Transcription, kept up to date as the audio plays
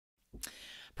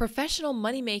Professional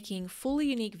money-making, fully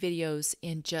unique videos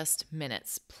in just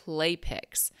minutes.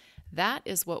 PlayPix. That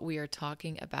is what we are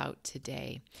talking about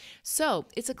today. So,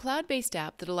 it's a cloud-based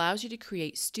app that allows you to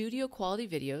create studio-quality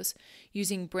videos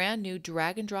using brand new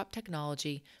drag and drop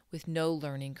technology with no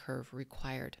learning curve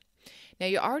required. Now,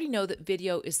 you already know that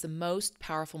video is the most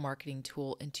powerful marketing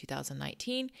tool in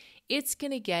 2019. It's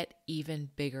going to get even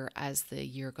bigger as the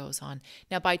year goes on.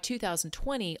 Now, by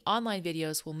 2020, online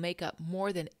videos will make up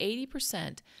more than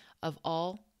 80% of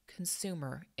all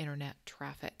consumer internet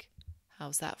traffic.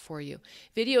 How's that for you?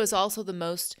 Video is also the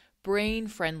most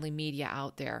brain-friendly media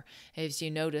out there. As you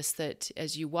notice that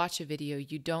as you watch a video,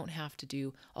 you don't have to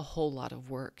do a whole lot of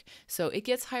work. So it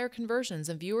gets higher conversions,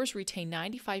 and viewers retain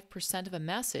 95% of a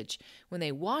message when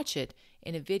they watch it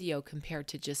in a video compared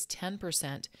to just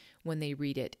 10% when they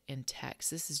read it in text.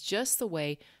 This is just the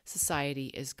way society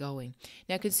is going.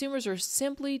 Now, consumers are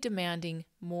simply demanding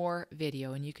more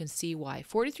video, and you can see why.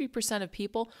 43% of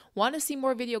people want to see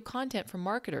more video content from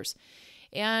marketers.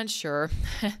 And sure,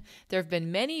 there have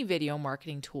been many video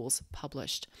marketing tools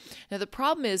published. Now, the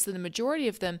problem is that the majority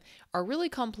of them are really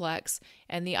complex,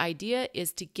 and the idea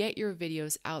is to get your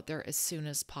videos out there as soon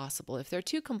as possible. If they're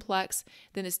too complex,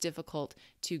 then it's difficult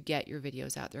to get your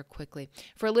videos out there quickly.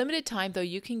 For a limited time, though,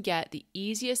 you can get the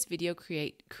easiest video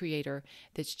creator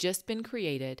that's just been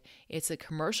created. It's a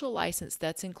commercial license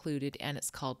that's included, and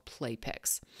it's called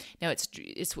PlayPix. Now,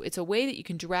 it's a way that you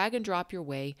can drag and drop your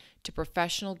way to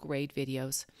professional grade videos.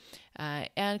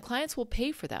 And clients will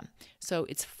pay for them. So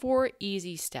it's 4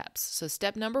 easy steps. So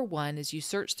step number 1 is you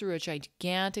search through a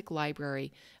gigantic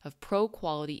library of pro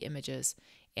quality images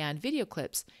and video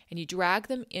clips, and you drag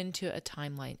them into a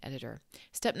timeline editor.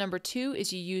 Step number 2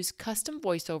 is you use custom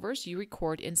voiceovers you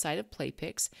record inside of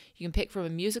PlayPix. You can pick from a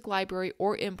music library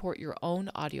or import your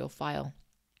own audio file.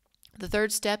 The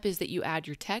third step is that you add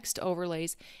your text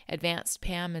overlays, advanced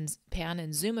pan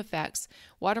and zoom effects,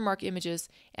 watermark images,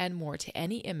 and more to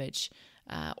any image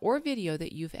or video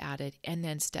that you've added. And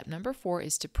then step number 4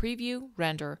 is to preview,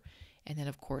 render, and then,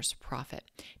 of course, profit.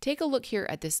 Take a look here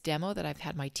at this demo that I've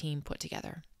had my team put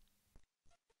together.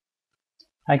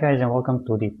 Hi guys, and welcome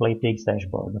to the PlayPix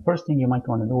dashboard. The first thing you might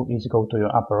want to do is go to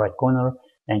your upper right corner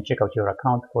and check out your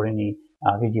account for any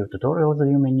video tutorials that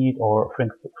you may need or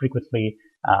frequently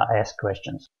asked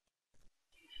questions.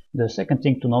 The second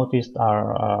thing to notice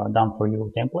are done for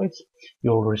you templates.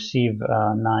 You'll receive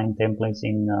 9 templates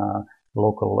in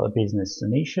local business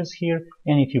niches here,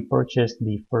 and if you purchase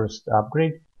the first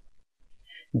upgrade,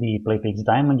 the PlayPix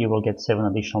Diamond, you will get 7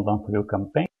 additional done for you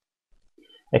campaign.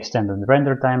 Extended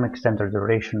render time, extended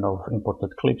duration of imported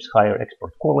clips, higher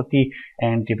export quality,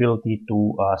 and the ability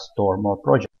to store more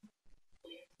projects.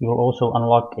 You will also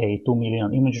unlock a 2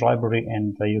 million image library,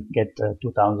 and you get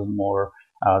 2,000 more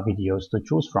videos to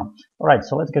choose from. Alright,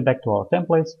 so let's get back to our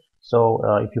templates. So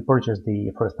if you purchase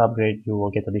the first upgrade, you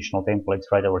will get additional templates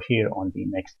right over here on the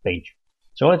next page.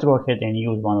 So let's go ahead and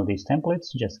use one of these templates.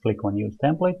 Just click on Use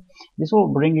Template. This will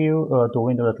bring you to a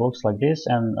window that looks like this,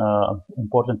 and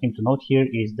important thing to note here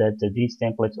is that these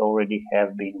templates already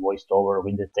have been voiced over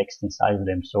with the text inside of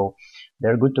them, so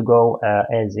they're good to go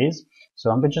as is. So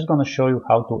I'm just going to show you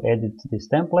how to edit this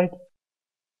template,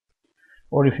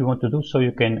 or if you want to do so,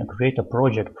 you can create a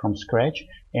project from scratch,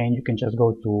 and you can just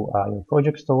go to your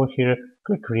projects over here,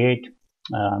 click Create,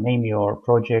 name your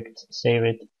project, save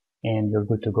it, and you're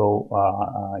good to go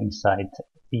inside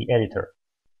the editor.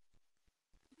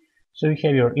 So you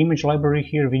have your image library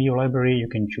here, video library. You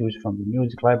can choose from the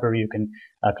music library. You can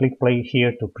click play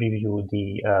here to preview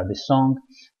the song.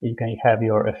 You can have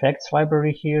your effects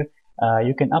library here.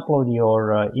 You can upload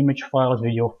your image files,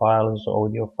 video files,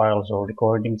 audio files, or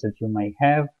recordings that you may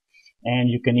have.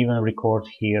 And you can even record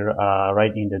here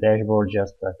right in the dashboard.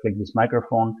 Just click this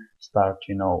microphone, start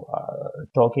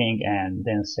talking, and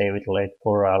then save it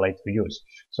for later use.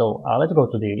 So let's go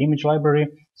to the image library.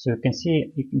 So you can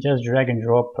see you can just drag and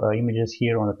drop images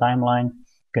here on the timeline.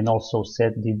 You can also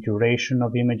set the duration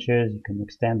of images. You can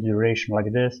extend the duration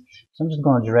like this. So I'm just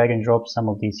going to drag and drop some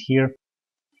of these here.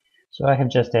 So I have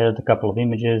just added a couple of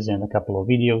images and a couple of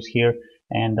videos here,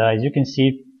 and as you can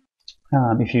see,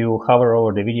 if you hover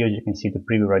over the videos, you can see the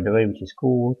preview right away, which is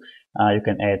cool. You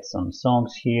can add some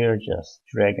songs here, just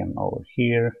drag them over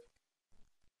here,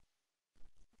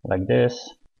 like this.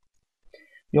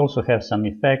 You also have some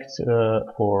effects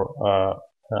for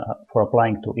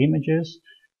applying to images.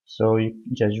 So you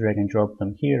just drag and drop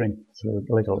them here in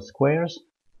little squares.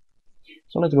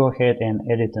 So let's go ahead and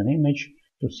edit an image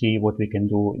to see what we can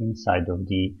do inside of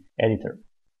the editor.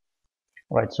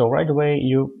 Alright, so right away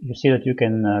you see that you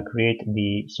can create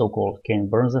the so-called Ken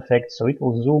Burns effect. So it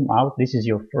will zoom out. This is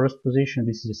your first position,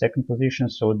 this is the second position,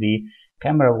 so the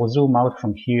camera will zoom out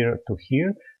from here to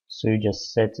here. So you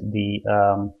just set the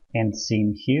end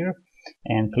scene here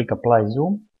and click apply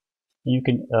zoom. You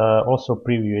can also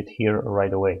preview it here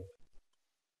right away.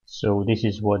 So this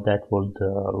is what that would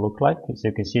look like. So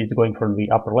you can see it going from the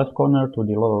upper left corner to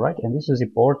the lower right, and this is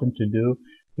important to do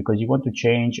because you want to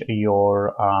change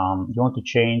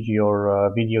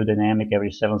your video dynamic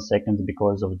every 7 seconds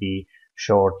because of the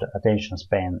short attention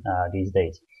span these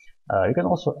days. You can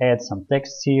also add some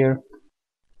text here.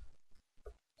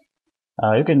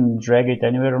 You can drag it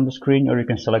anywhere on the screen, or you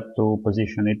can select to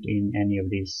position it in any of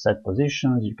these set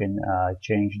positions. You can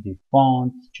change the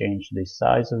font, change the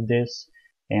size of this,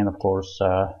 and of course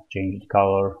change the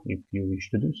color if you wish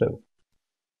to do so.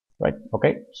 Right,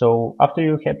 okay, so after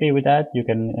you're happy with that, you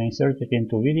can insert it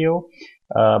into video,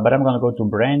 but I'm gonna go to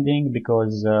branding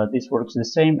because this works the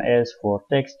same as for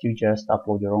text. You just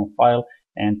upload your own file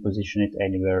and position it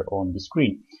anywhere on the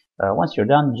screen. Once you're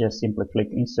done, just simply click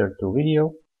insert to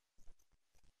video,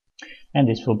 and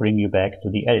this will bring you back to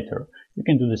the editor. You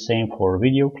can do the same for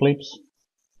video clips.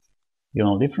 The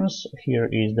only difference here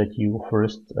is that you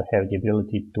first have the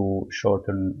ability to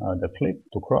shorten the clip,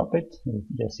 to crop it.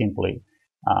 Just simply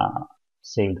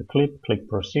save the clip, click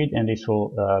proceed, and this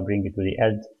will bring you to the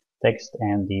add text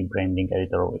and the branding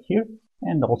editor over here.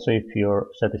 And also, if you're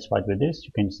satisfied with this,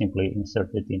 you can simply insert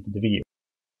it into the video.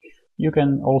 You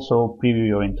can also preview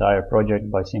your entire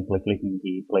project by simply clicking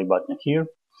the play button here.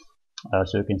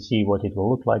 So you can see what it will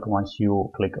look like once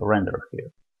you click render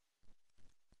here.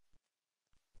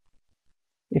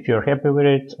 If you're happy with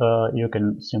it, you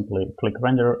can simply click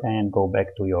render and go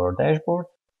back to your dashboard.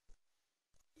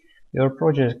 Your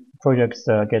projects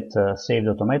get saved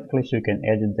automatically, so you can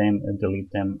edit them,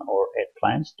 delete them, or add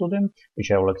clients to them,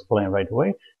 which I will explain right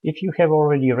away. If you have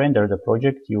already rendered the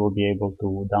project, you will be able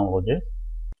to download it,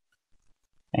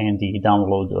 and the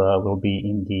download will be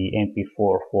in the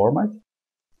MP4 format.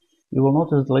 You will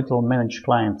notice the little Manage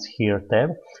Clients here tab,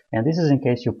 and this is in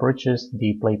case you purchase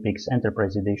the PlayPix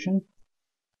Enterprise Edition.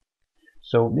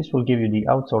 So this will give you the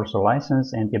outsourcer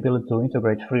license and the ability to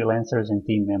integrate freelancers and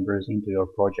team members into your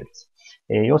projects.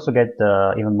 You also get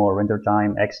even more render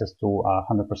time, access to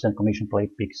 100% commission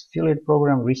PlayPix affiliate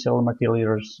program, reseller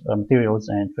materials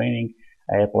and training,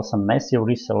 plus a massive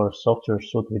reseller software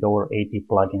suite with over 80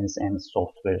 plugins and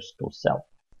softwares to sell.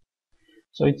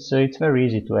 So it's very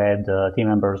easy to add team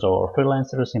members or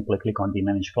freelancers. Simply click on the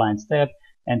Manage Clients tab,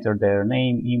 enter their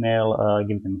name, email,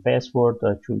 give them a password,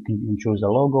 you can choose a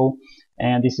logo,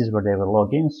 and this is where they will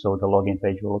log in. So the login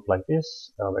page will look like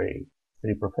this, very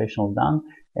professional done.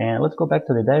 And let's go back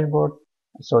to the dashboard.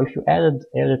 So if you added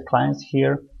clients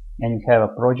here and you have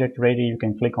a project ready, you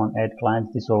can click on add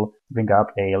clients. This will bring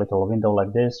up a little window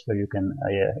like this where you can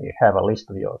have a list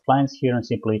of your clients here and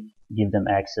simply give them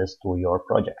access to your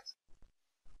project.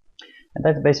 And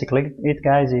that's basically it,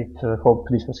 guys. Hope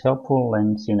this was helpful,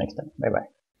 and see you next time. Bye bye.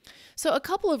 So a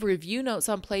couple of review notes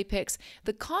on PlayPix.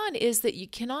 The con is that you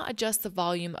cannot adjust the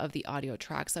volume of the audio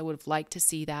tracks. I would have liked to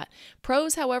see that.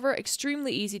 Pros, however,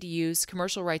 extremely easy to use.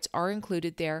 Commercial rights are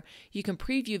included there. You can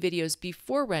preview videos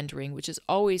before rendering, which is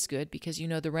always good because you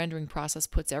know the rendering process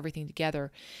puts everything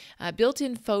together.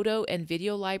 Built-in photo and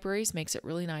video libraries makes it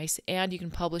really nice, and you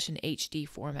can publish in HD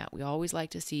format. We always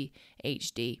like to see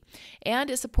HD.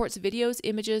 And it supports videos,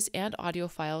 images, and audio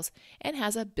files, and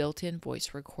has a built-in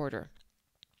voice recorder.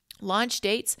 Launch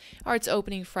dates are its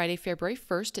opening Friday, February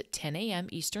 1st at 10 a.m.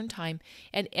 Eastern Time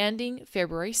and ending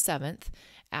February 7th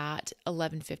at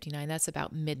 11:59. That's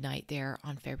about midnight there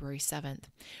on February 7th.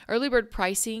 Early bird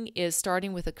pricing is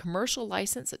starting with a commercial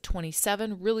license at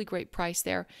 $27. Really great price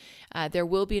there. There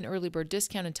will be an early bird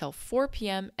discount until 4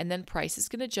 p.m. and then price is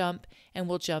going to jump and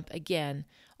will jump again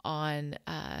on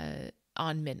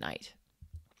midnight.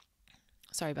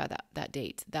 Sorry about that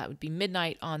date. That would be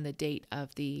midnight on the date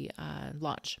of the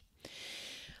launch.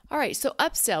 All right, so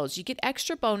upsells. You get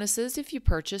extra bonuses if you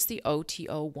purchase the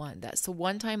OTO1. That's the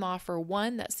one-time offer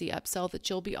 1. That's the upsell that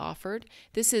you'll be offered.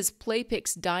 This is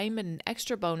PlayPix Diamond and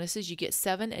extra bonuses. You get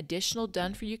 7 additional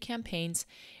done-for-you campaigns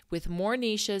with more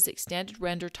niches, extended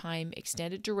render time,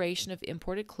 extended duration of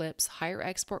imported clips, higher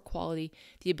export quality,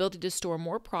 the ability to store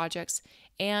more projects,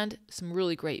 and some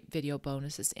really great video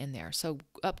bonuses in there. So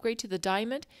upgrade to the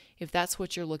Diamond if that's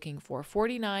what you're looking for.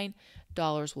 $49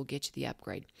 will get you the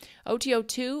upgrade.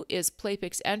 OTO2 is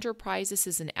PlayPix Enterprise. This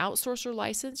is an outsourcer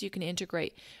license. You can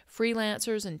integrate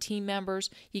freelancers and team members.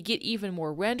 You get even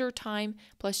more render time,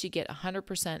 plus you get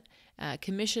 100%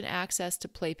 commission access to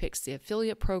PlayPix, the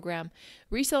affiliate program,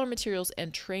 reseller materials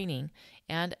and training,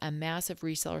 and a massive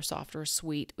reseller software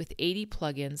suite with 80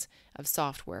 plugins of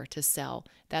software to sell.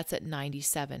 That's at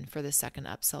 $97 for the second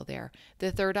upsell there.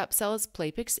 The third upsell is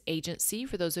PlayPix Agency.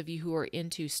 For those of you who are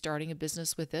into starting a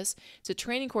business with this, it's a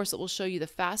training course that will show you the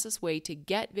fastest way to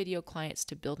get video clients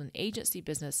to build an agency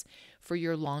business for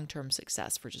your long-term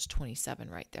success for just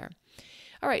 $27 right there.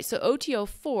 All right, so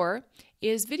OTO4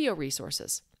 is video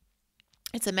resources.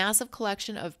 It's a massive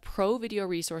collection of pro video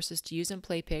resources to use in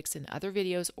PlayPix and other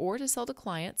videos or to sell to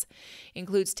clients.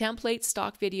 Includes templates,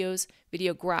 stock videos,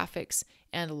 video graphics,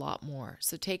 and a lot more.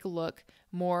 So take a look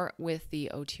more with the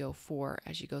OTO4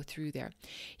 as you go through there.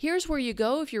 Here's where you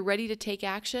go if you're ready to take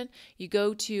action. You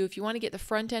go to, if you want to get the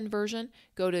front end version,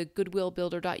 go to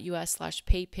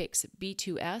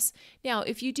goodwillbuilder.us/paypixb2s. Now,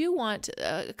 if you do want,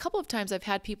 a couple of times I've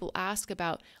had people ask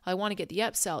about, I want to get the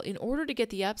upsell. In order to get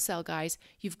the upsell, guys,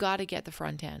 you've got to get the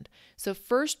front end. So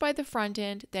first buy the front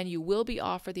end, then you will be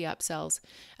offered the upsells.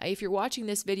 If you're watching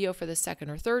this video for the second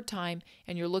or third time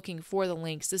and you're looking for the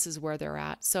links, this is where they're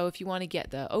at. So if you want to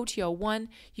get the OTO1,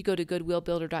 you go to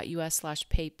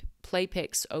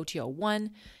goodwillbuilder.us/playpix OTO1.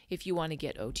 If you want to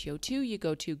get OTO2, you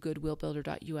go to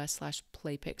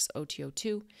goodwillbuilder.us/playpix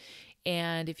OTO2.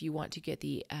 And if you want to get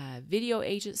the video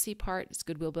agency part, it's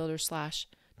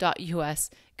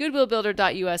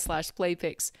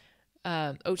goodwillbuilder.us/playpix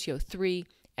OTO3.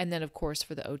 And then, of course,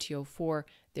 for the OTO4,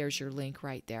 there's your link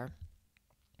right there.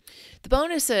 The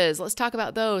bonuses, let's talk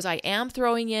about those. I am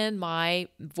throwing in my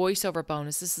voiceover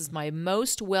bonus. This is my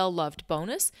most well-loved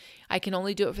bonus. I can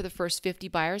only do it for the first 50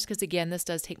 buyers because, again, this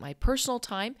does take my personal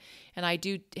time, and I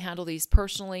do handle these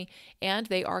personally, and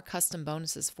they are custom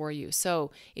bonuses for you. So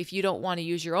if you don't want to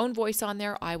use your own voice on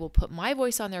there, I will put my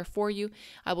voice on there for you.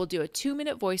 I will do a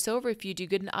 2-minute voiceover. If you do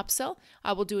get an upsell,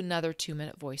 I will do another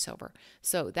 2-minute voiceover.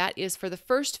 So that is for the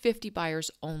first 50 buyers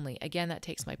only. Again, that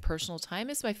takes my personal time.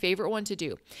 It's my favorite one to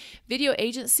do. Video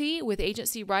agency with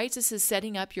agency rights. This is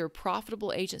setting up your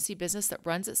profitable agency business that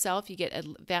runs itself. You get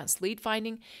advanced lead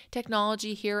finding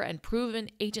technology here and proven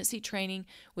agency training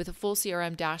with a full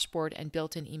CRM dashboard and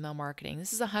built-in email marketing.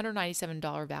 This is a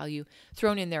 $197 value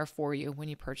thrown in there for you when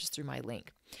you purchase through my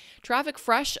link. Traffic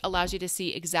Fresh allows you to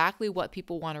see exactly what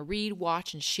people want to read,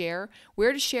 watch, and share,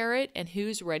 where to share it, and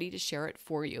who's ready to share it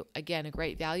for you. Again, a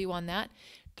great value on that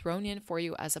thrown in for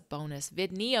you as a bonus.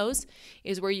 VidNeos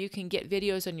is where you can get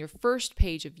videos on your first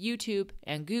page of YouTube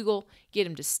and Google, get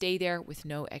them to stay there with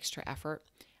no extra effort.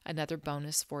 Another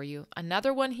bonus for you.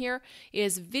 Another one here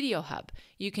is Video Hub.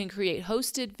 You can create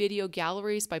hosted video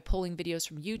galleries by pulling videos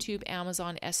from YouTube,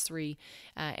 Amazon, S3,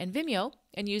 and Vimeo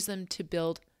and use them to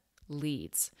build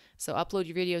leads. So upload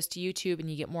your videos to YouTube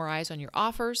and you get more eyes on your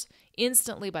offers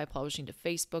instantly by publishing to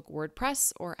Facebook,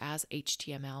 WordPress, or as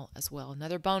HTML as well.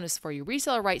 Another bonus for you.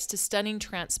 Reseller rights to stunning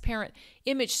transparent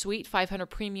image suite, 500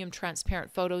 premium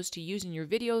transparent photos to use in your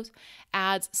videos,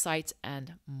 ads, sites,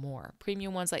 and more.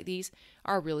 Premium ones like these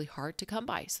are really hard to come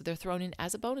by, so they're thrown in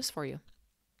as a bonus for you.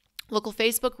 Local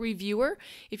Facebook reviewer.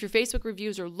 If your Facebook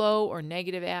reviews are low or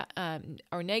negative,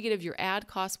 your ad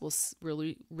costs will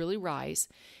really rise.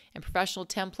 And professional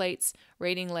templates,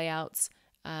 rating layouts,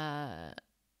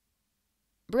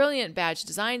 brilliant badge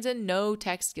designs, and no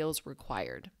tech skills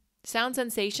required. Sound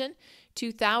Sensation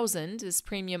 2000 is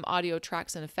premium audio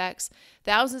tracks and effects,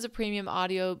 thousands of premium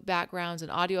audio backgrounds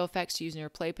and audio effects to use in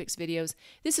your PlayPix videos.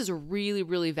 This is a really,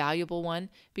 really valuable one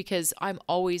because I'm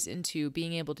always into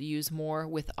being able to use more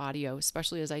with audio,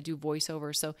 especially as I do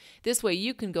voiceover. So this way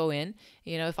you can go in,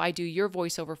 if I do your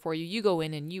voiceover for you, you go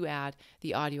in and you add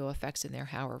the audio effects in there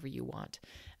however you want.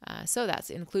 So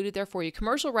that's included there for you.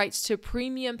 Commercial rights to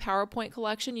premium PowerPoint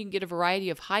collection. You can get a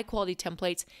variety of high quality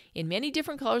templates in many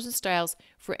different colors and styles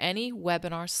for any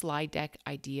webinar slide deck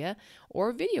idea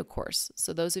or video course.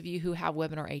 So those of you who have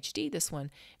Webinar HD, this one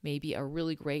may be a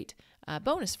really great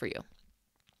bonus for you.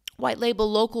 White label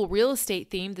local real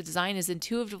estate theme. The design is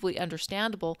intuitively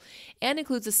understandable and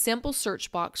includes a simple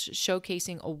search box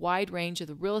showcasing a wide range of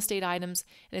the real estate items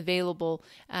and available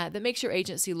that makes your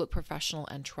agency look professional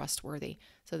and trustworthy.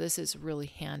 So this is really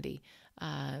handy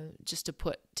just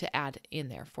to add in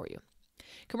there for you.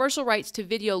 Commercial rights to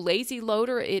Video Lazy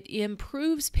Loader. It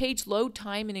improves page load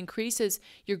time and increases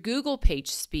your Google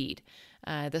page speed.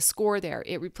 The score there.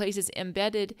 It replaces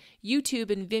embedded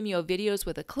YouTube and Vimeo videos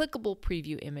with a clickable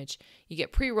preview image. You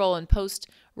get pre-roll and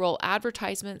post-roll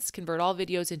advertisements, convert all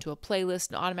videos into a playlist,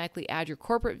 and automatically add your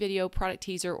corporate video, product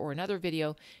teaser, or another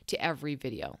video to every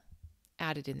video.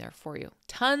 added in there for you.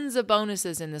 Tons of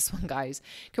bonuses in this one, guys.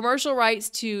 Commercial rights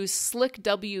to Slick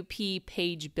WP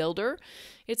Page Builder.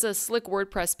 It's a slick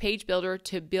WordPress page builder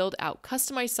to build out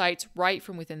customized sites right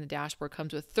from within the dashboard.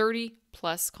 Comes with 30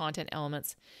 plus content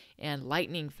elements and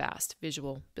lightning fast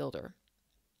visual builder.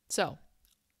 So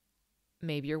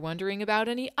maybe you're wondering about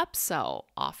any upsell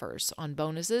offers on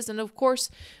bonuses. And of course,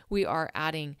 we are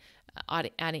adding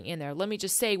in there. Let me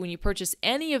just say, when you purchase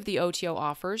any of the OTO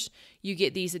offers, you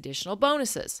get these additional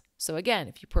bonuses. So again,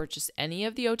 if you purchase any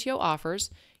of the OTO offers,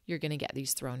 you're going to get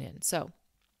these thrown in. So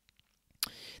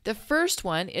the first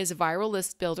one is Viral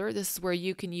List Builder. This is where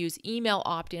you can use email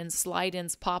opt-ins,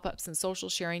 slide-ins, pop-ups, and social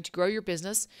sharing to grow your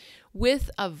business with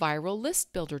a Viral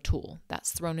List Builder tool.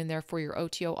 That's thrown in there for your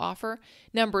OTO offer.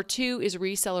 Number 2 is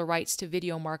Reseller Rights to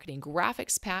Video Marketing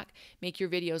Graphics Pack. Make your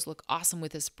videos look awesome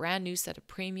with this brand new set of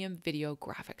premium video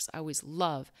graphics. I always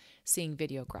love seeing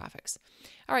video graphics.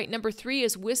 All right, number 3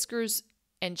 is Whiskers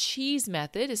and Cheese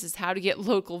method. This is how to get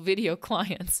local video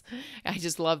clients. I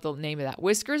just love the name of that,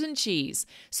 Whiskers and Cheese.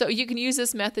 So you can use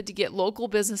this method to get local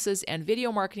businesses and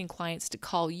video marketing clients to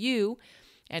call you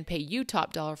and pay you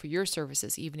top dollar for your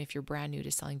services, even if you're brand new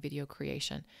to selling video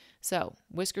creation. So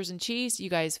Whiskers and Cheese, you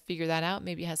guys figure that out.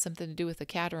 Maybe it has something to do with a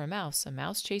cat or a mouse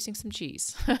chasing some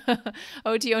cheese.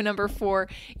 OTO number 4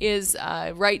 is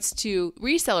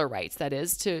reseller rights, that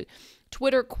is, to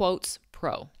Twitter Quotes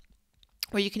Pro,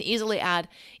 where you can easily add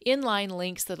inline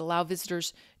links that allow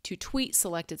visitors to tweet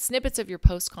selected snippets of your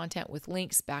post content with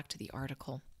links back to the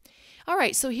article. All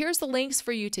right, so here's the links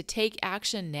for you to take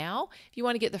action now. If you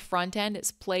want to get the front end,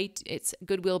 it's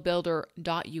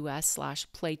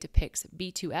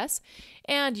goodwillbuilder.us/playtopixb2s.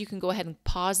 And you can go ahead and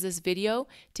pause this video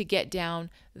to get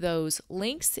down those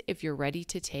links if you're ready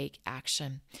to take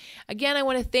action. Again, I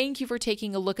want to thank you for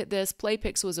taking a look at this.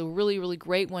 PlayPix was a really, really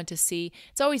great one to see.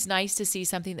 It's always nice to see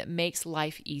something that makes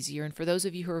life easier. And for those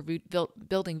of you who are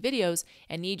building videos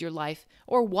and need your life,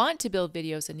 or want to build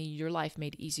videos and need your life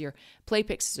made easier,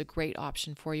 PlayPix is a great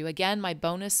option for you. Again, my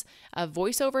bonus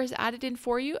voiceover is added in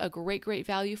for you, a great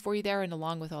value for you there, and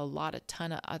along with a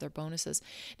ton of other bonuses.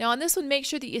 Now on this one, make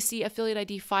sure that you see affiliate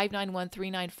ID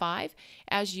 591395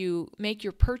 as you make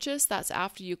your purchase. That's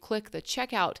after you click the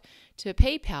checkout to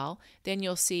PayPal. Then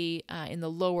you'll see in the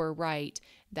lower right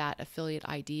that affiliate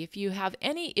ID. If you have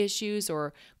any issues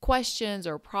or questions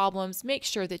or problems, make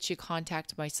sure that you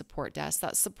contact my support desk.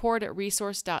 That's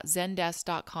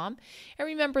support@resource.zendesk.com. And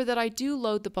remember that I do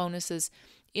load the bonuses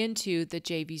into the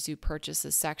JVZoo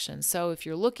purchases section. So if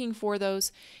you're looking for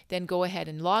those, then go ahead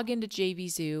and log into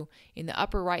JVZoo. In the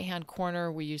upper right hand corner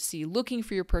where you see looking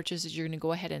for your purchases, you're going to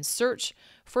go ahead and search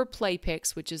for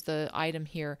PlayPix, which is the item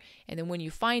here. And then when you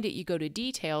find it, you go to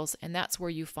details, and that's where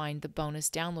you find the bonus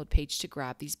download page to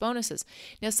grab these bonuses.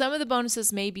 Now, some of the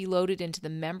bonuses may be loaded into the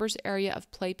members area of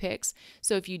PlayPix.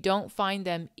 So if you don't find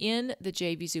them in the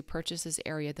JVZoo purchases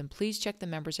area, then please check the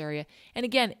members area. And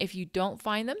again, if you don't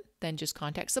find them, then just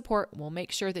contact support. We'll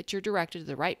make sure that you're directed to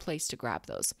the right place to grab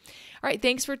those. All right,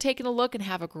 thanks for taking a look and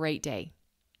have a great day.